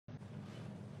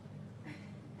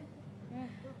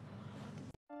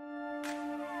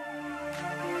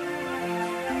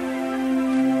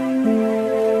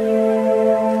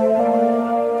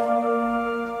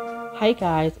Hi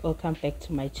guys, welcome back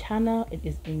to my channel. It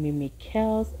is Mimi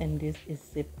Kells and this is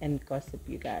Sip and Gossip,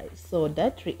 you guys. So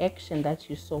that reaction that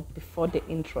you saw before the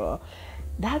intro,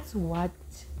 that's what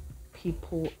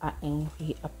people are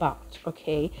angry about.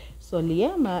 Okay, so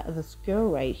Liama, this girl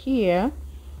right here,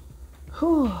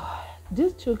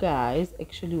 these two guys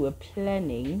actually were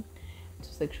planning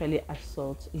to sexually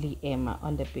assault Liama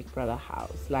on the Big Brother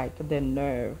house. Like, the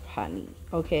nerve, honey.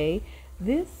 Okay,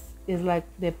 this is like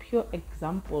the pure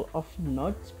example of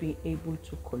not being able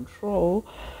to control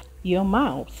your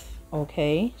mouth.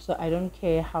 Okay, so I don't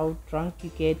care how drunk you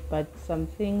get, but some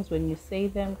things, when you say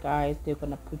them, guys, they're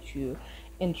gonna put you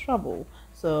in trouble.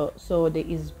 So there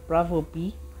is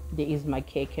BravoB, there is my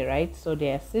KK, right? So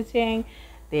they are sitting,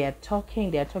 they are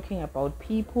talking about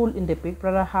people in the Big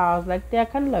Brother house, like they are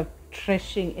kind of like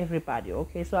trashing everybody.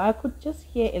 Okay, so I could just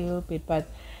hear a little bit, but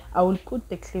I will put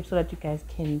the clip so that you guys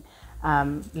can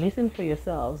listen for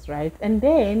yourselves, right? And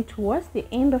then towards the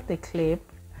end of the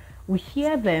clip, we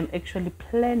hear them actually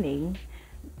planning,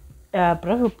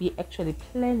 BravoB actually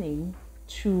planning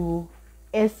to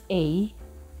SA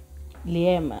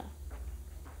Liama,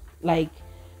 like,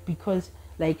 because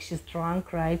like she's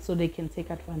drunk, right? So they can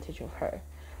take advantage of her,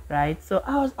 right? So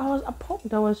I was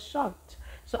appalled, I was shocked.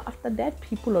 So after that,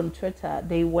 people on Twitter,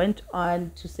 they went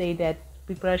on to say that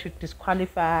Big Brother should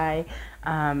disqualify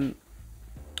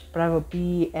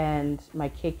BravoB and my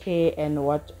KK and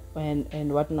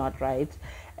whatnot, right?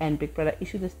 And Big Brother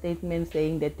issued a statement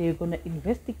saying that they're going to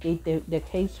investigate the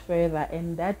case further,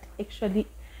 and that actually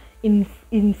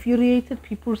infuriated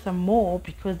people some more,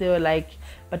 because they were like,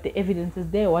 but the evidence is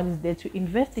there, what is there to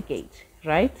investigate,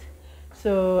 right?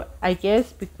 So I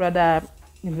guess Big Brother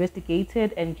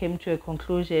investigated and came to a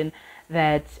conclusion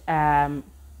that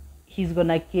he's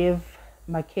gonna give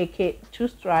Makeke 2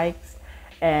 strikes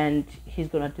and he's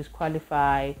gonna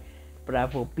disqualify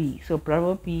BravoB. So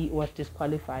BravoB was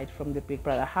disqualified from the Big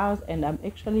Brother house, and I'm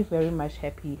actually very much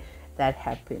happy that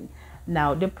happened.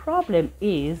 Now the problem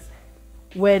is,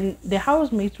 when the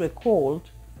housemates were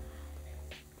called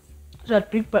so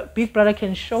that Big Brother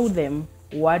can show them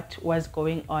what was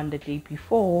going on the day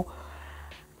before,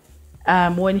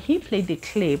 when he played the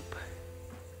clip,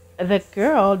 the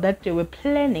girl that they were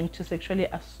planning to sexually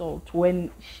assault,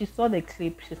 when she saw the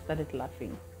clip, she started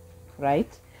laughing,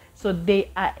 right? So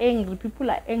they are angry, people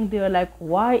are angry, they were like,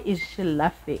 why is she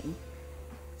laughing?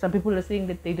 Some people are saying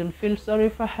that they don't feel sorry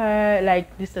for her,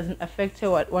 like this doesn't affect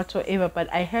her whatsoever.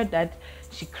 But I heard that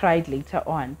she cried later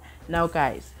on. Now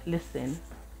guys, listen,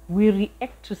 we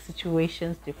react to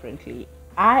situations differently.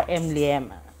 I am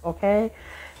Liama, okay?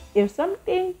 If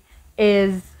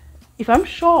I'm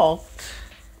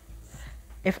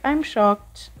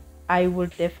shocked, I will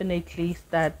definitely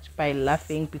start by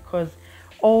laughing, because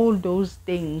all those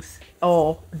things,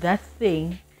 or that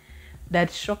thing that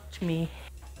shocked me,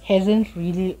 hasn't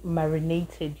really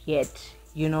marinated yet.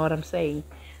 You know what I'm saying?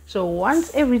 So once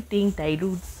everything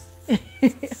dilutes,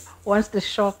 once the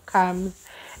shock comes,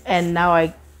 and now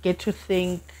I get to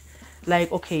think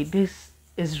like, okay, this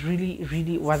is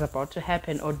really was about to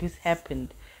happen, or this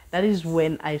happened, that is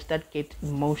when I start get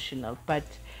emotional. But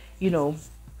you know,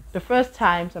 the first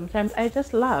time, sometimes I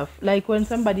just laugh. Like when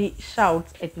somebody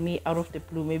shouts at me out of the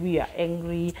blue, maybe you're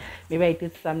angry, maybe I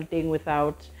did something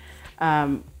without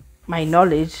my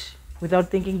knowledge, without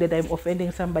thinking that I'm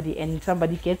offending somebody, and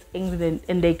somebody gets angry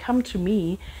and they come to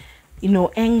me, you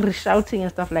know, angry, shouting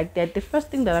and stuff like that. The first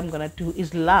thing that I'm gonna do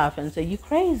is laugh and say, you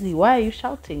crazy, why are you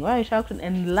shouting,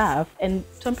 and laugh. And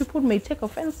some people may take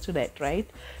offense to that, right?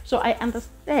 So I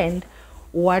understand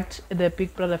what the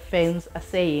Big Brother fans are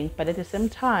saying, but at the same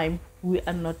time, we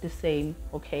are not the same.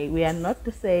 Okay, we are not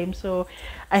the same. So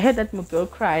I heard that my girl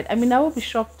cried. I mean, I would be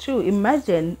shocked too.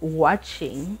 Imagine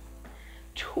watching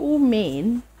two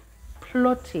men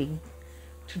plotting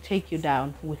to take you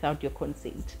down without your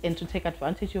consent, and to take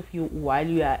advantage of you while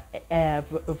you are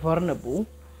vulnerable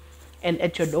and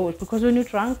at your doors. Because when you're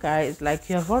drunk, guys, like,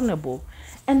 you're vulnerable.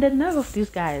 And the nerve of these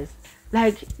guys,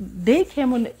 like, they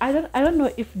came on, I don't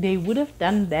know if they would have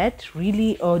done that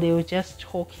really, or they were just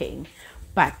talking,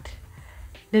 but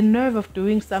the nerve of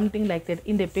doing something like that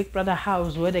in the Big Brother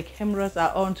house, where the cameras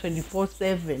are on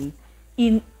 24/7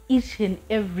 in each and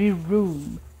every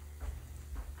room.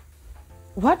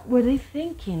 What were they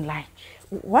thinking? Like,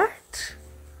 what?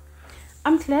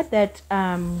 I'm glad that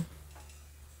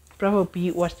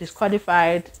BravoB was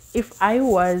disqualified. If I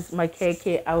was my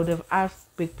KK, I would have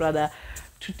asked Big Brother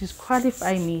to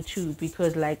disqualify me too,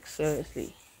 because, like,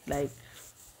 seriously, like,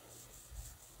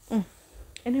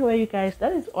 anyway, you guys,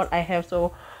 that is all I have.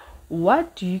 So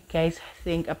what do you guys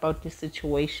think about this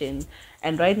situation?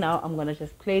 And right now I'm gonna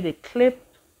just play the clip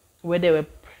where they were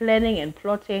planning and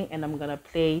plotting, and I'm gonna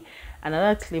play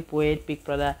another clip where Big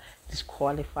Brother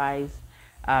disqualifies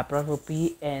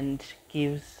BravoB and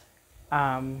gives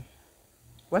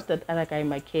what's that other guy,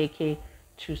 my KK,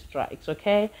 2 strikes.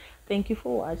 Okay, thank you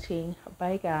for watching.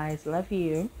 Bye guys, love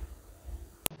you.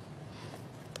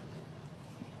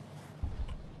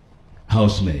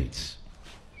 Housemates,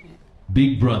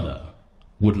 Big Brother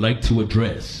would like to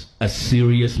address a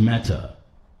serious matter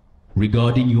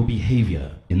regarding your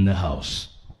behavior in the house.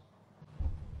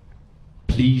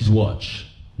 Please watch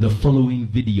the following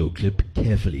video clip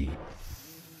carefully.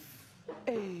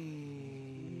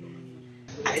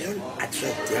 I don't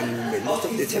attract young women most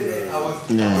of the time.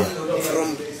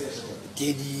 From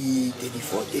 30,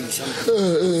 34, 30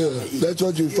 something. That's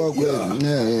what you fuck with.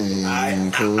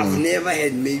 I've never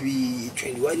had maybe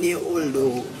 21-year-old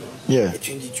or a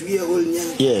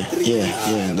 22-year-old.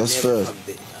 Yeah. That's fair.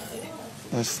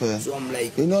 That's fair. So I'm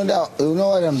like, you know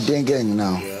what I'm thinking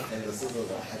now? Yeah.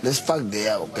 Let's fuck the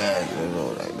hell, okay?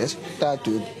 Let's start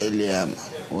with Liama,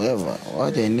 whatever.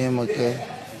 What the name, okay?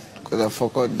 Because I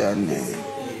forgot that name.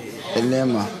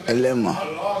 Liama.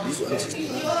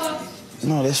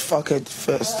 No, let's fuck it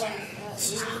first.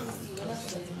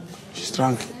 She's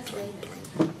drunk.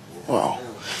 Wow.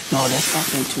 No, let's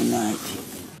fuck it tonight.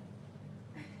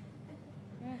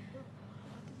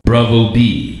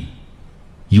 BravoB,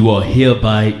 you are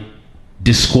hereby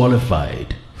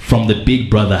disqualified from the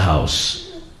Big Brother house.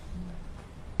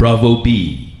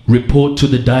 BravoB, report to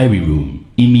the diary room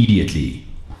immediately.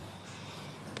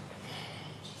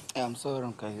 I'm sorry,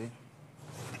 Uncle.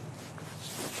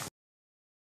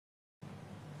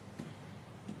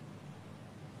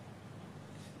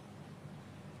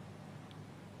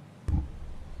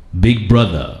 Big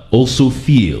Brother also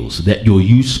feels that your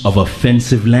use of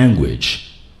offensive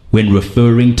language when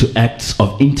referring to acts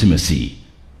of intimacy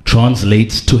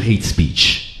translates to hate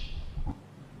speech.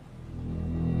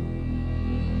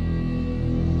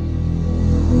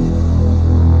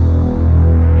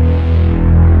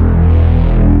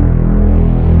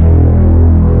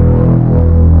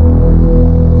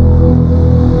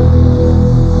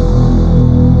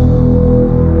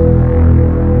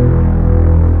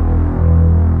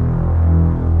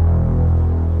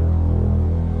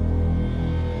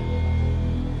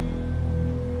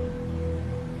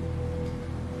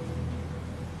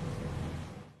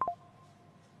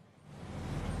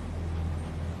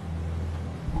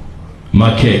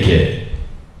 Makeke,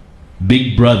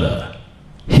 Big Brother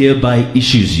hereby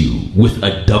issues you with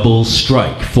a double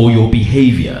strike for your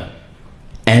behavior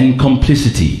and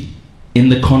complicity in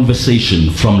the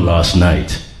conversation from last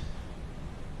night,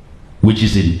 which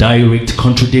is in direct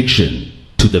contradiction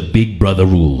to the Big Brother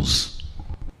rules.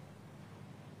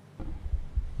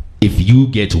 If you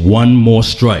get one more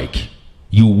strike,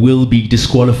 you will be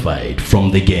disqualified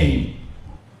from the game.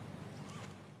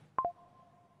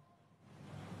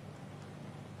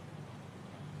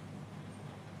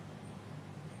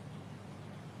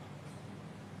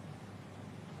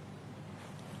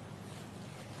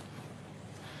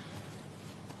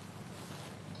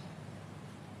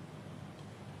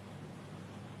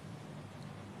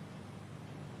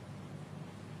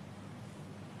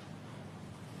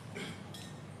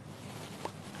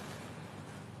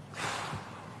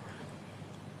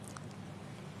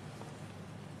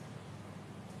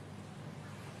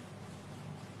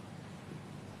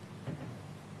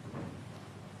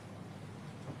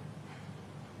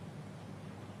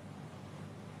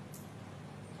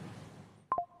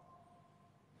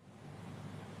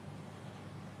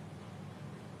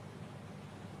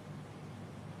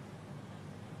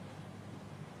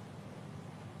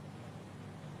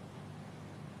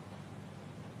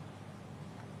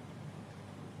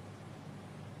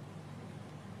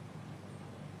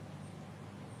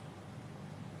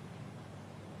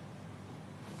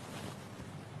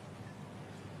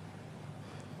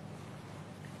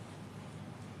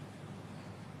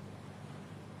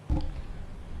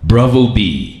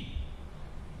 BravoB,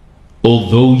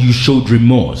 although you showed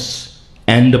remorse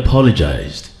and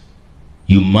apologized,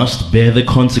 you must bear the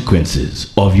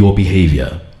consequences of your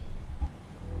behavior.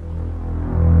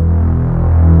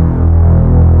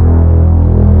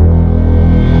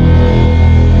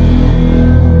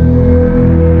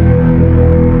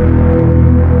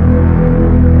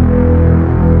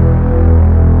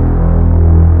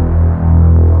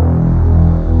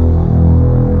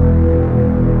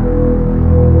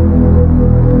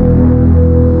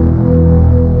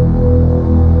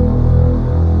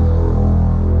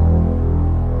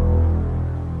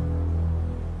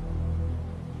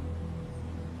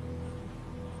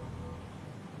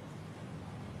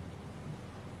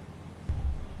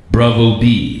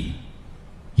 BravoB,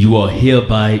 you are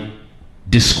hereby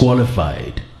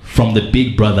disqualified from the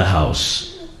Big Brother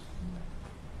house.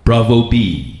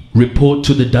 BravoB, report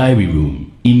to the diary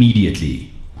room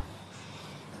immediately.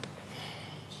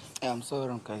 I'm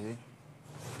sorry, Kazi.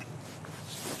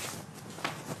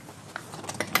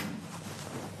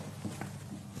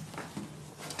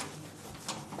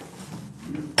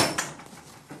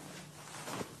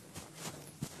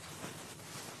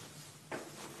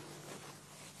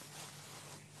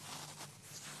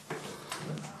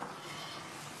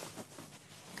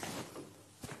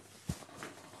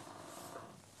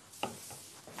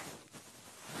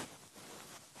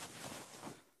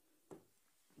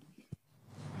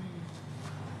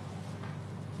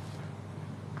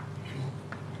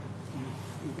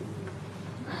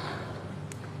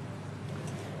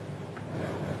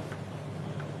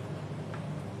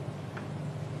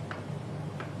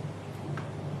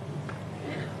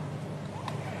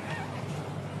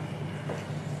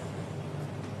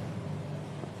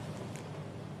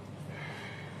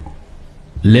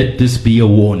 Let this be a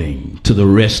warning to the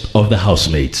rest of the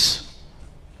housemates.